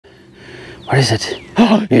What is it?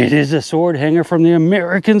 Oh, it is a sword hanger from the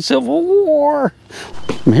American Civil War.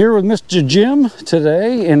 I'm here with Mr. Jim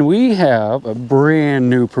today, and we have a brand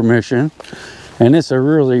new permission. And it's a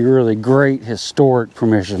really, really great historic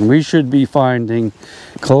permission. We should be finding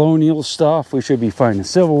colonial stuff. We should be finding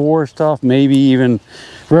Civil War stuff, maybe even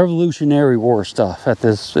Revolutionary War stuff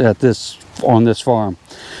on this farm.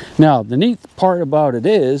 Now, the neat part about it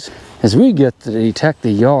is we get to detect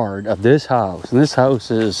the yard of this house. And this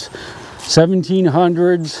house is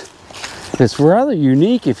 1700s. It's rather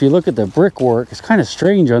unique if you look at the brickwork. It's kind of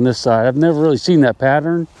strange on this side. I've never really seen that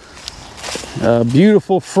pattern.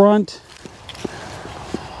 Beautiful front.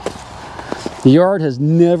 The yard has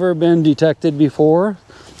never been detected before.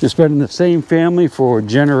 It's been in the same family for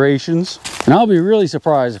generations. And I'll be really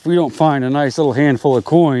surprised if we don't find a nice little handful of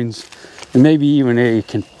coins and maybe even a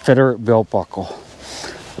Confederate belt buckle.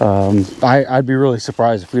 I'd be really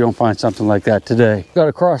surprised if we don't find something like that today. Got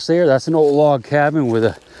across there, that's an old log cabin with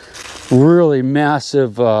a really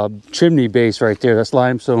massive chimney base right there. That's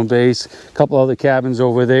limestone base. A couple other cabins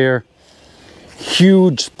over there.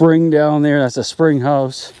 Huge spring down there. That's a spring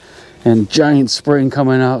house. And giant spring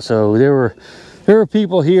coming out. So there were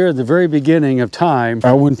people here at the very beginning of time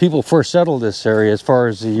when people first settled this area, as far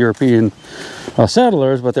as the European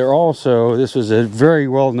settlers, but this was a very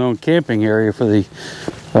well-known camping area for the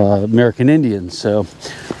American Indians. So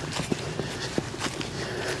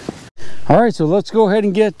all right, so let's go ahead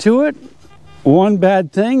and get to it. One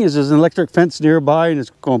bad thing is there's an electric fence nearby, and it's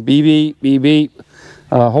going beep beep beep beep.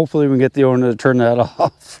 Hopefully we can get the owner to turn that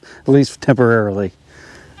off, at least temporarily.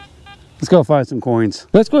 Let's go find some coins.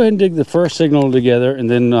 Let's go ahead and dig the first signal together, and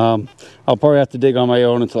then I'll probably have to dig on my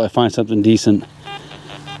own until I find something decent.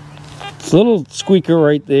 It's a little squeaker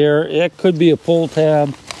right there. It could be a pull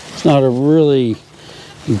tab. It's not a really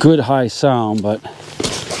good high sound, but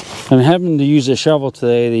I'm having to use a shovel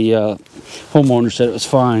today. The homeowner said it was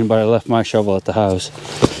fine, but I left my shovel at the house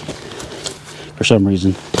for some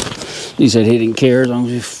reason. He said he didn't care as long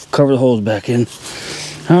as we cover the holes back in.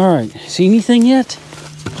 All right, see anything yet?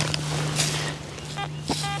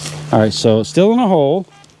 All right, so it's still in a hole.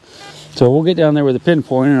 So we'll get down there with a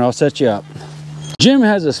pinpoint and I'll set you up. Jim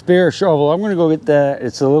has a spare shovel. I'm gonna go get that.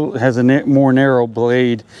 It has a more narrow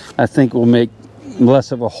blade. I think will make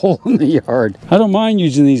less of a hole in the yard. I don't mind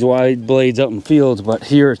using these wide blades out in fields, but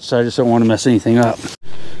here I just don't want to mess anything up.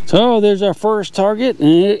 So there's our first target, and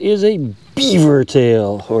it is a beaver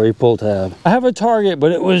tail or a pull tab. I have a target,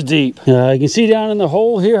 but it was deep. You can see down in the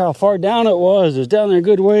hole here how far down it was. It was down there a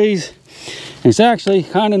good ways. It's actually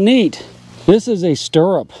kind of neat. This is a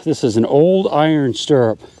stirrup. This is an old iron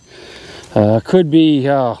stirrup. Could be,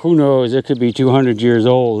 who knows, it could be 200 years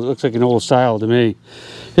old. It looks like an old style to me.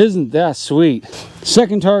 Isn't that sweet?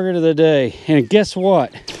 Second target of the day. And guess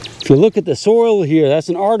what? If you look at the soil here, that's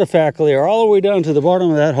an artifact layer all the way down to the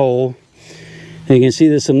bottom of that hole. And you can see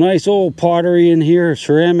there's some nice old pottery in here,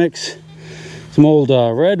 ceramics, some old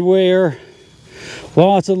redware,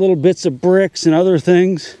 lots of little bits of bricks and other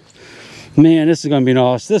things. Man, this is going to be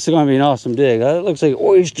an awesome dig. That looks like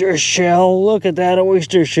oyster shell. Look at that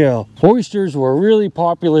oyster shell. Oysters were really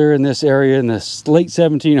popular in this area in the late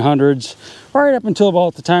 1700s, right up until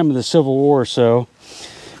about the time of the Civil War or so.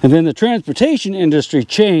 And then the transportation industry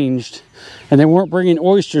changed, and they weren't bringing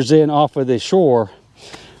oysters in off of the shore,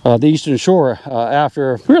 the eastern shore,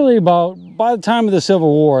 after really by the time of the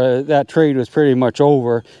Civil War, that trade was pretty much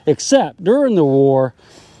over, except during the war.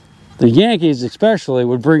 The Yankees especially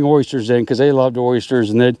would bring oysters in because they loved oysters,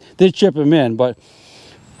 and they'd ship them in. But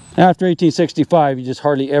after 1865, you just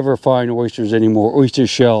hardly ever find oysters anymore, oyster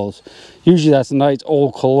shells. Usually that's a nice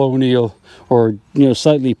old colonial or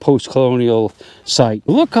slightly post-colonial site.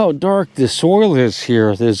 Look how dark the soil is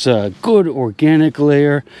here. There's a good organic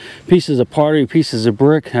layer, pieces of pottery, pieces of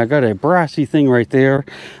brick. I got a brassy thing right there.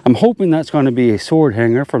 I'm hoping that's going to be a sword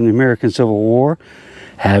hanger from the American Civil War.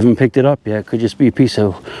 Haven't picked it up yet. Could just be a piece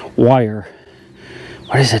of wire.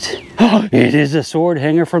 What is it? Oh, it is a sword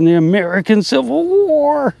hanger from the American Civil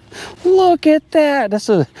War. Look at that. That's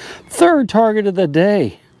the third target of the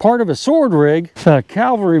day. Part of a sword rig a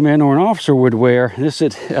cavalryman or an officer would wear. This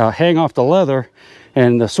would hang off the leather,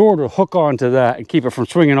 and the sword will hook onto that and keep it from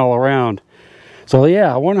swinging all around. So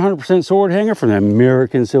yeah, 100% sword hanger from the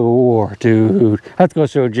American Civil War, dude. I have to go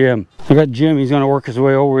show Jim. I got Jim, he's gonna work his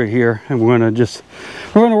way over here, and we're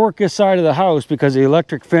gonna work this side of the house because the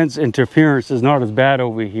electric fence interference is not as bad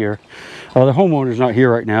over here. The homeowner's not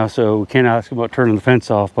here right now, so we can't ask him about turning the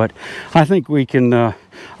fence off, but I think we can, I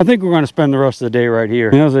think we're gonna spend the rest of the day right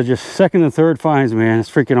here. Those are just second and third finds, man. It's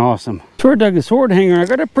freaking awesome. So I dug the sword hanger. I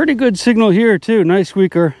got a pretty good signal here too, nice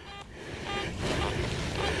squeaker.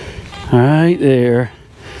 Right there.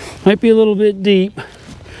 Might be a little bit deep.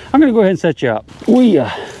 I'm gonna go ahead and set you up. We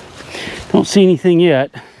don't see anything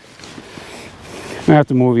yet. I'm gonna have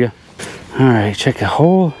to move you. All right, check the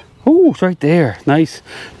hole. Oh, it's right there. Nice,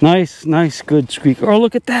 nice, nice, good squeak. Oh,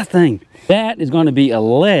 look at that thing. That is gonna be a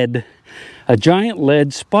giant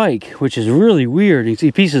lead spike, which is really weird. You can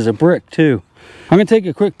see pieces of brick too. I'm gonna take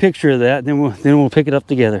a quick picture of that, then we'll pick it up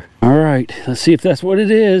together. All right, let's see if that's what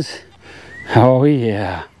it is. Oh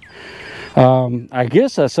yeah. I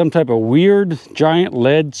guess that's some type of weird giant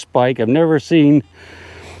lead spike I've never seen.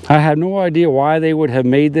 I have no idea why they would have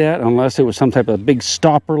made that, unless it was some type of big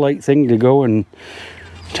stopper-like thing to go into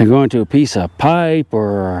a piece of pipe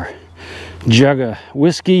or a jug of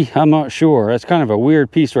whiskey. I'm not sure. That's kind of a weird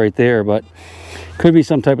piece right there, but could be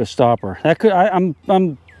some type of stopper. That could.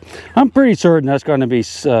 I'm pretty certain that's going to be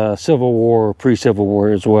Civil War or pre-Civil War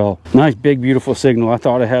as well. Nice, big, beautiful signal. I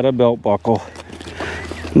thought it had a belt buckle.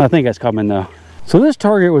 I think that's coming though. So this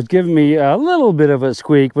target was giving me a little bit of a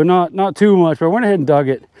squeak, but not too much. But I went ahead and dug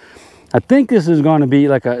it. I think this is going to be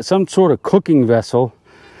like some sort of cooking vessel.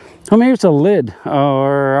 Or maybe it's a lid,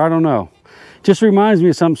 or I don't know. Just reminds me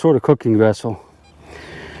of some sort of cooking vessel.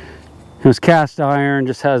 It's cast iron,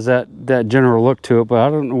 just has that general look to it. But I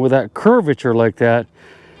don't know, with that curvature like that,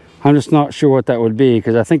 I'm just not sure what that would be,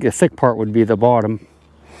 because I think the thick part would be the bottom.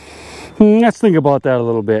 Let's think about that a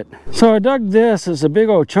little bit. So I dug this. It's a big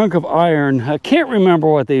old chunk of iron. I can't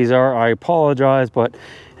remember what these are. I apologize, but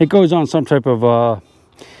it goes on some type of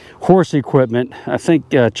horse equipment. I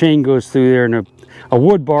think a chain goes through there, and a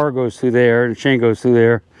wood bar goes through there, and a chain goes through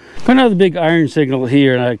there. Got another big iron signal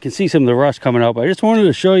here, and I can see some of the rust coming up. I just wanted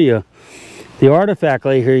to show you the artifact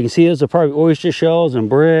right here. You can see those are probably oyster shells and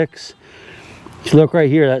bricks. If you look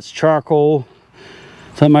right here, that's charcoal.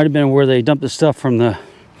 So that might have been where they dumped the stuff from the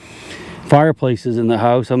fireplaces in the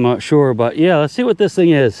house. I'm not sure, but yeah, let's see what this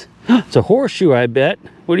thing is. It's a horseshoe, I bet.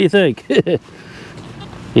 What do you think?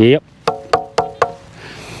 Yep.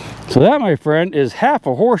 So that, my friend, is half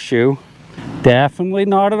a horseshoe. Definitely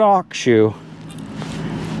not an ox shoe.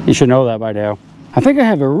 You should know that by now. I think I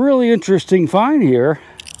have a really interesting find here.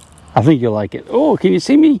 I think you'll like it. Oh, can you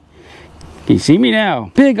see me? Can you see me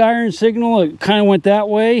now? Big iron signal. It kind of went that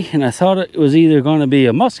way, and I thought it was either going to be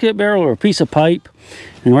a musket barrel or a piece of pipe.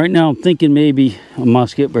 And right now I'm thinking maybe a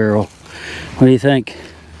musket barrel. What do you think?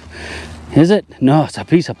 Is it? No, it's a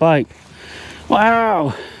piece of pipe.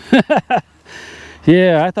 Wow.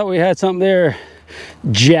 Yeah, I thought we had something there.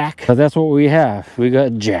 Jack. But that's what we have. We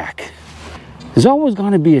got Jack. There's always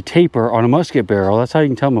going to be a taper on a musket barrel. That's how you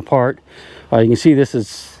can tell them apart. You can see this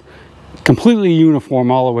is completely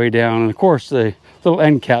uniform all the way down. And of course the little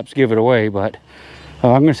end caps give it away. But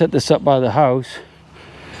I'm going to set this up by the house,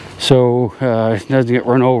 so it doesn't get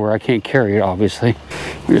run over. I can't carry it, obviously.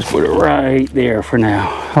 We just put it right there for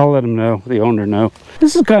now. I'll let them know, the owner know.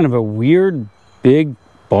 This is kind of a weird big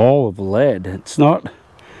ball of lead. It's not,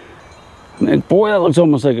 boy, that looks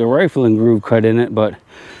almost like a rifling groove cut in it, but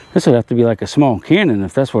this would have to be like a small cannon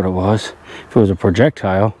if that's what it was, if it was a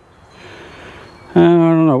projectile. I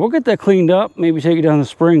don't know. We'll get that cleaned up, maybe take it down the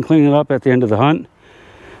spring, clean it up at the end of the hunt.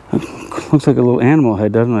 Looks like a little animal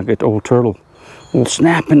head, doesn't it? Like an old turtle. Old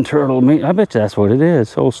snapping turtle. I bet you that's what it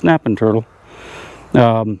is. Old snapping turtle.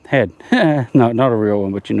 Head. Not a real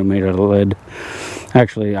one, but you know, made out of lead.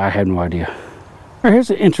 Actually, I had no idea. All right,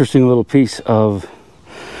 here's an interesting little piece of,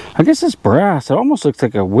 I guess it's brass. It almost looks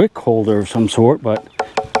like a wick holder of some sort, but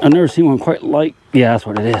I've never seen one quite like, yeah, that's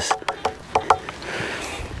what it is.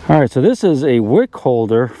 All right, so this is a wick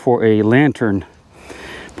holder for a lantern.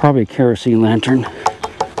 Probably a kerosene lantern.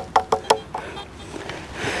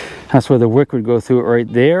 That's where the wick would go through it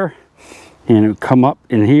right there, and it would come up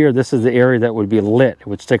in here. This is the area that would be lit. It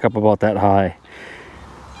would stick up about that high.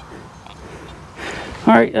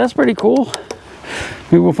 All right, that's pretty cool.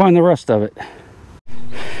 Maybe we'll find the rest of it.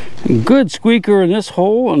 Good squeaker in this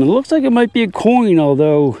hole, and it looks like it might be a coin,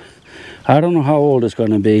 although I don't know how old it's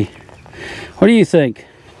going to be. What do you think?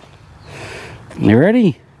 You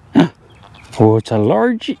ready? Oh, it's a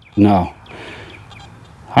large... No.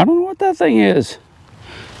 I don't know what that thing is.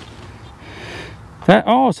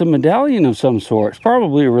 Oh, it's a medallion of some sort. It's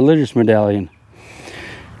probably a religious medallion.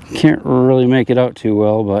 Can't really make it out too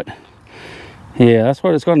well, but yeah, that's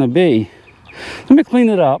what it's going to be. Let me clean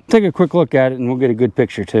it up, take a quick look at it, and we'll get a good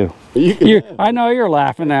picture too. I know you're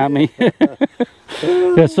laughing at me.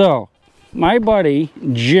 Yeah, so my buddy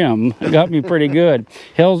Jim got me pretty good.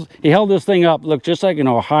 He held this thing up, looked just like an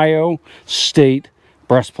Ohio State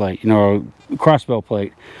breastplate, you know, crossbow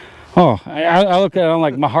plate. Oh, I looked at it, I'm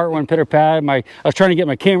like, my heart went pitter-pat. I was trying to get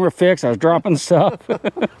my camera fixed. I was dropping stuff.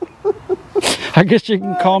 I guess you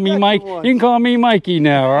can call me Mike. You can call me Mikey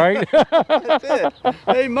now, right? That's it.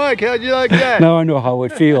 Hey, Mike, how'd you like that? Now I know how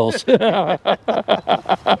it feels.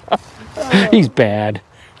 He's bad.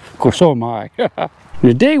 Of course, so am I.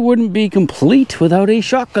 The day wouldn't be complete without a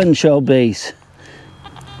shotgun shell base.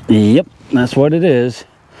 Yep, that's what it is.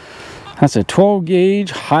 That's a 12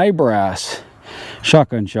 gauge high brass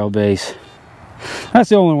shotgun shell base. That's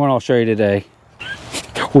the only one I'll show you today.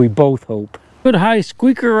 We both hope. Good high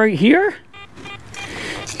squeaker right here.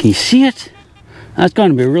 Can you see it? That's going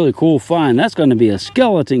to be a really cool find. That's going to be a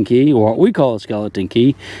skeleton key, or what we call a skeleton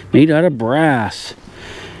key, made out of brass.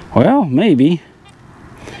 Well, maybe.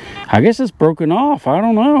 I guess it's broken off. I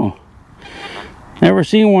don't know. Never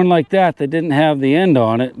seen one like that that didn't have the end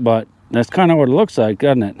on it, but that's kind of what it looks like,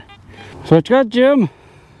 doesn't it? So what you got, Jim?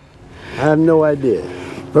 I have no idea.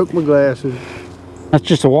 Broke my glasses. That's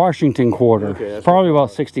just a Washington quarter. Okay, probably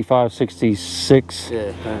about 65, 66.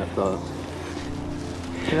 Yeah, I thought.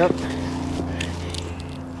 Yep.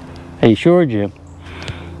 Hey, sure, Jim?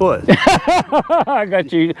 What? I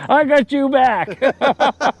got you back.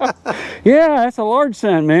 Yeah, that's a large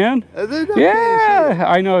cent, man. Yeah,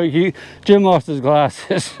 I know. Jim lost his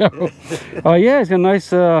glasses. So. Oh yeah, it's got a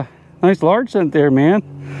nice, nice large cent there, man.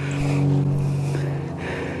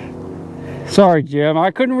 Sorry, Jim. I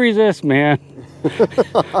couldn't resist, man.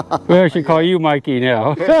 We I should call you Mikey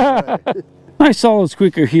now. Nice solid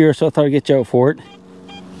squeaker here, so I thought I'd get you out for it.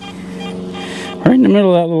 Right in the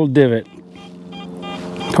middle of that little divot.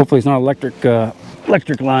 Hopefully it's not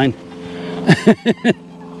electric line.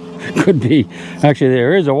 Could be. Actually,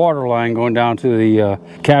 there is a water line going down to the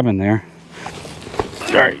cabin there.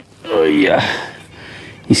 All right. Oh yeah.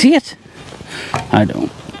 You see it? I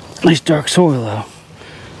don't. Nice dark soil though.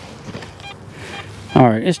 All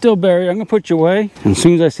right, it's still buried. I'm gonna put you away. And as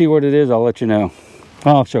soon as I see what it is, I'll let you know.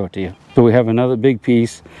 I'll show it to you. So we have another big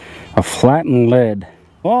piece of flattened lead.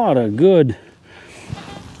 A lot of good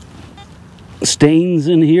stains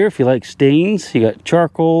in here, if you like stains. You got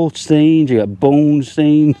charcoal stains, you got bone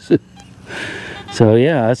stains. So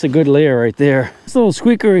yeah, that's a good layer right there. This little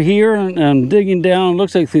squeaker here, and I'm digging down,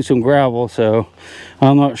 looks like through some gravel, so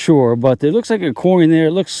I'm not sure, but it looks like a coin there.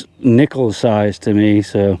 It looks nickel size to me,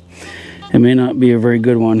 so it may not be a very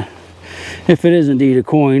good one. If it is indeed a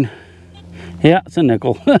coin, yeah, it's a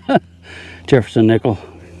nickel. Jefferson nickel.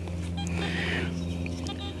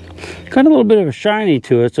 Got a little bit of a shiny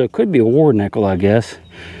to it, so it could be a war nickel, I guess.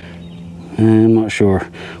 I'm not sure.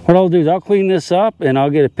 What I'll do is I'll clean this up and I'll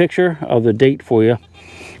get a picture of the date for you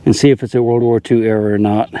and see if it's a World War II era or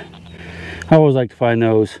not. I always like to find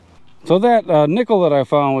those. So that nickel that I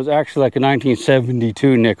found was actually like a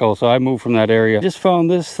 1972 nickel, so I moved from that area. Just found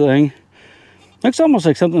this thing. Looks almost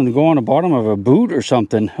like something to go on the bottom of a boot or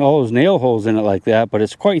something. All those nail holes in it like that, but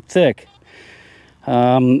it's quite thick.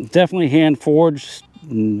 Definitely hand forged.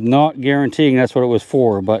 Not guaranteeing that's what it was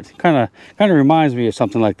for, but kind of reminds me of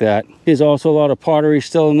something like that. There's also a lot of pottery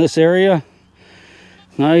still in this area.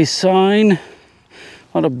 Nice sign. A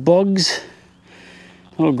lot of bugs,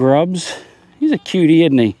 little grubs. He's a cutie,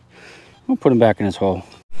 isn't he? I'll put him back in his hole.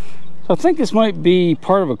 So I think this might be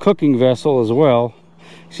part of a cooking vessel as well.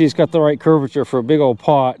 See, it's got the right curvature for a big old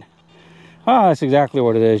pot. Ah, that's exactly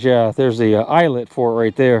what it is. Yeah, there's the eyelet for it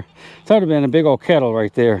right there. That would have been a big old kettle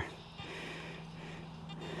right there.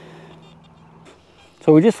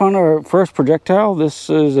 So we just found our first projectile. This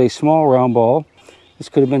is a small round ball. This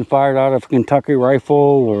could have been fired out of a Kentucky rifle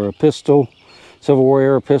or a pistol, Civil War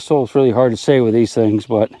era pistol. It's really hard to say with these things,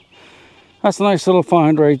 but that's a nice little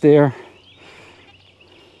find right there.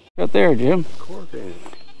 Right there, Jim. Cork in it.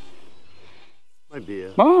 Might be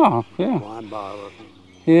a yeah. wine bottle.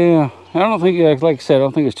 Yeah, I don't think, like I said, I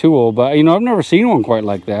don't think it's too old, but you know, I've never seen one quite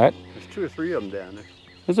like that. There's 2 or 3 of them down there.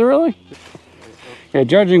 Is there really? Yeah,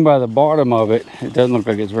 judging by the bottom of it, it doesn't look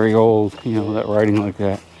like it's very old, you know, that writing like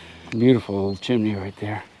that. Beautiful little chimney right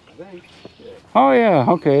there. Oh yeah,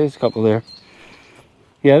 okay, there's a couple there.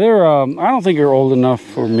 Yeah, they're, I don't think they're old enough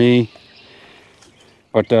for me.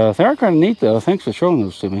 But they are kind of neat though. Thanks for showing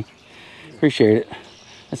those to me. Appreciate it.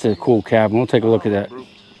 That's a cool cabin. We'll take a look at that.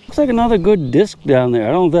 Looks like another good disc down there.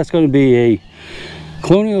 I don't know if that's going to be a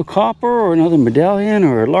colonial copper or another medallion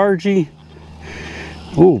or a largie.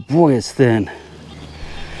 Oh boy, it's thin.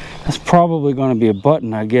 That's probably going to be a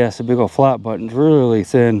button, I guess. A big old flat button. It's really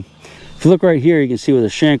thin. If you look right here, you can see where the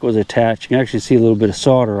shank was attached. You can actually see a little bit of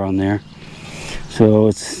solder on there. So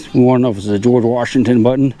it's, we want to know if it's a George Washington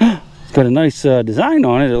button. It's got a nice design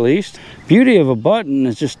on it, at least. Beauty of a button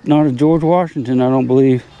is just not a George Washington, I don't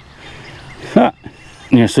believe. Ha.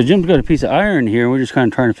 Yeah, so Jim's got a piece of iron here. We're just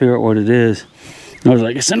kind of trying to figure out what it is. And I was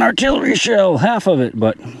like, it's an artillery shell, half of it,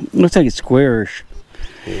 but it looks like it's squarish.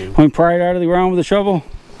 When we pry it out of the ground with a shovel,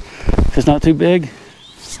 if it's not too big,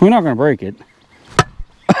 we're not going to break it.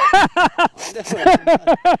 I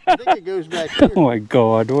think it goes back here. Oh my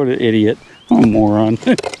God, what an idiot. I'm a moron.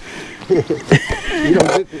 You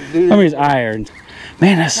don't get to do I mean, it's iron.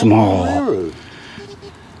 Man, that's small. railroad.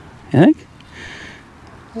 You think?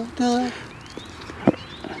 What the?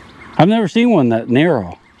 I've never seen one that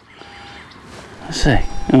narrow. Let's see.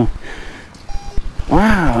 Oh.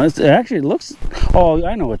 Wow, it actually looks... Oh,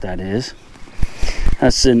 I know what that is.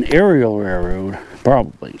 That's an aerial railroad.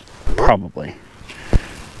 Probably.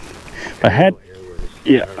 I had...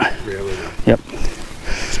 Yeah. Yep.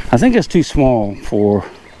 I think it's too small for...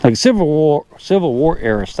 Like Civil War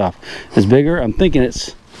era stuff is bigger. I'm thinking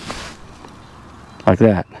it's like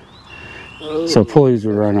that. Oh, So pulleys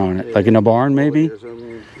would run on it. Like in a barn, maybe?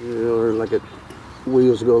 Or like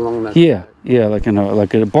wheels go along that. Yeah, yeah, like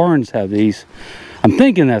the barns have these. I'm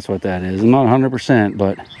thinking that's what that is. I'm not 100%,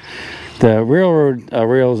 but the railroad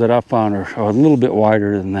rails that I found are a little bit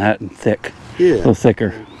wider than that and thick. Yeah. A little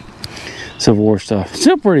thicker. Civil War stuff.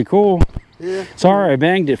 Still pretty cool. Yeah. Sorry I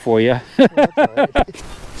banged it for you. That's all right.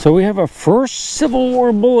 So we have our first Civil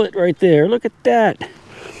War bullet right there. Look at that.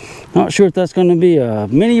 Not sure if that's going to be a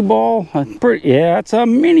mini ball. Yeah, it's a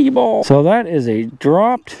mini ball. So that is a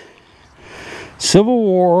dropped Civil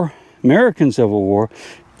War, American Civil War,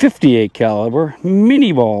 58 caliber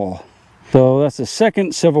mini ball. So that's the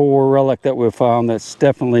second Civil War relic that we've found. That's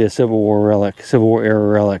definitely a Civil War relic, Civil War era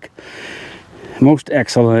relic. Most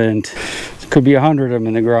excellent. Could be 100 of them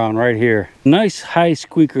in the ground right here. Nice high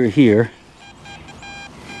squeaker here.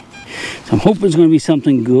 So I'm hoping it's going to be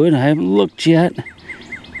something good. I haven't looked yet.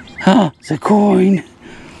 Ah, it's a coin.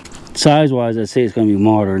 Size-wise, I'd say it's going to be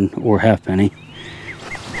modern or halfpenny.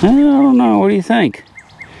 I don't know. What do you think?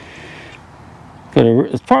 But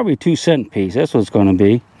it's probably a 2-cent piece. That's what it's going to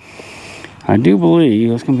be. I do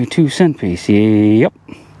believe it's going to be a 2-cent piece. Yep.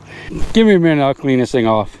 Give me a minute. I'll clean this thing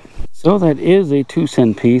off. So that is a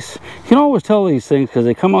 2-cent piece. You can always tell these things because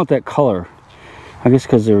they come out that color. I guess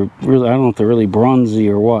because they're really, I don't know if they're really bronzy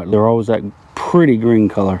or what. They're always that pretty green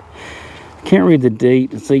color. Can't read the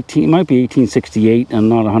date. It's 18. It might be 1868. I'm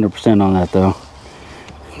not 100% on that though.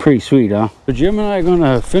 Pretty sweet, huh? So Jim and I are going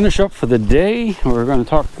to finish up for the day. We're going to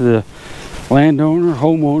talk to the landowner,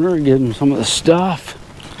 homeowner, give him some of the stuff.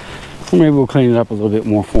 Maybe we'll clean it up a little bit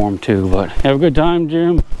more for him too. But have a good time,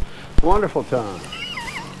 Jim. Wonderful time.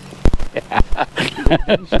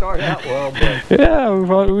 You start out well, but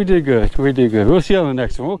yeah, we did good. We did good. We'll see you on the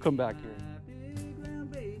next one. We'll come back here.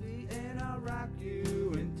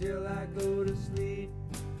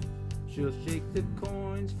 She'll shake the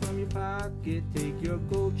coins from your pocket, take your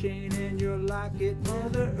gold chain and your locket.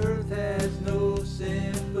 Mother Earth has no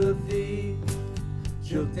sympathy.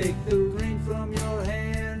 She'll take the ring from your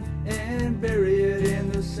hand and bury it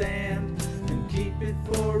in the sand and keep it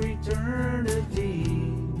for eternity.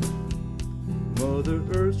 Mother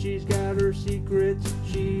Earth, she's got her secrets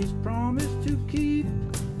she's promised to keep,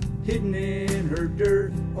 hidden in her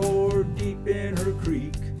dirt or deep in her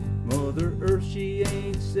creek. Mother Earth, she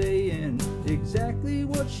ain't saying exactly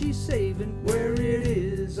what she's saving, where it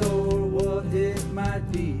is or what it might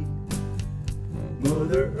be.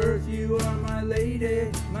 Mother Earth, you are my lady,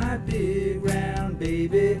 my big round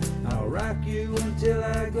baby. I'll rock you until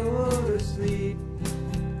I go to sleep.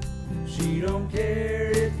 She don't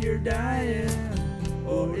care if you're dying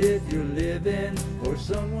or if you're living or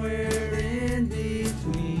somewhere in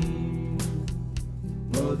between.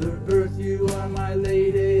 Mother Earth, you are my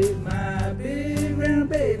lady, my big round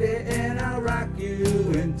baby, and I'll rock you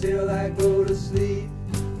until I go to sleep.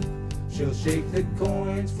 She'll shake the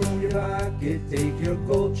coins from your pocket, take your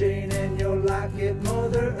gold chain and your locket.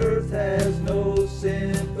 Mother Earth has no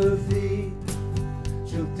sympathy.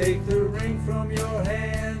 She'll take the ring from your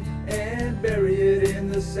hand and bury it in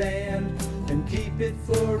the sand and keep it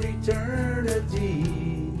for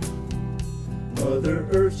eternity. Mother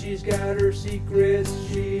Earth, she's got her secrets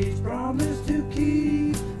she's promised to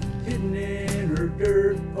keep, hidden in her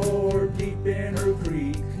dirt or deep in her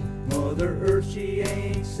creek. Mother Earth, she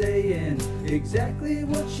ain't saying exactly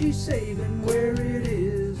what she's saving, where it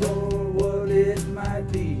is or what it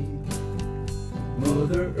might be.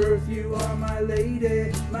 Mother Earth, you are my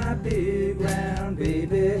lady, my big round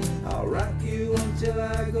baby. I'll rock you until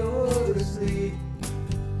I go to sleep.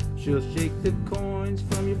 She'll shake the coins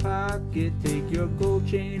from your pocket, take your gold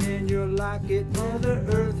chain and your locket. Mother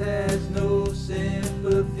Earth has no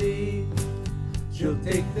sympathy. She'll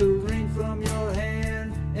take the ring from your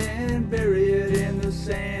hand and bury it in the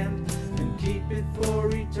sand and keep it for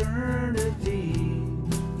eternity.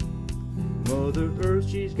 Mother Earth,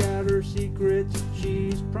 she's got her secrets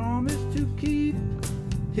she's promised to keep,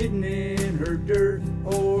 hidden in her dirt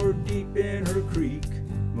or deep in her creek.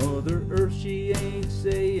 Mother Earth, she ain't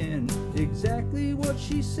saying exactly what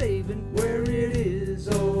she's saving, where it is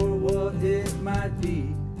or what it might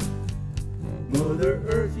be. Mother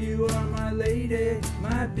Earth, you are my lady,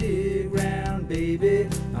 my big round baby.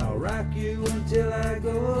 I'll rock you until I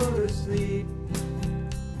go to sleep.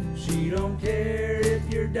 She don't care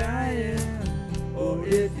if you're dying or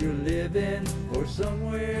if you're living or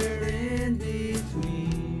somewhere in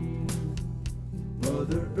between.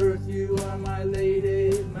 Mother Earth, you are my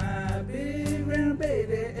lady, my big round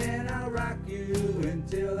baby, and I'll rock you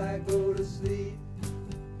until I go to sleep.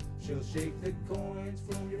 She'll shake the coins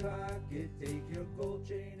from your pocket, take your gold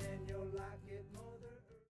chain and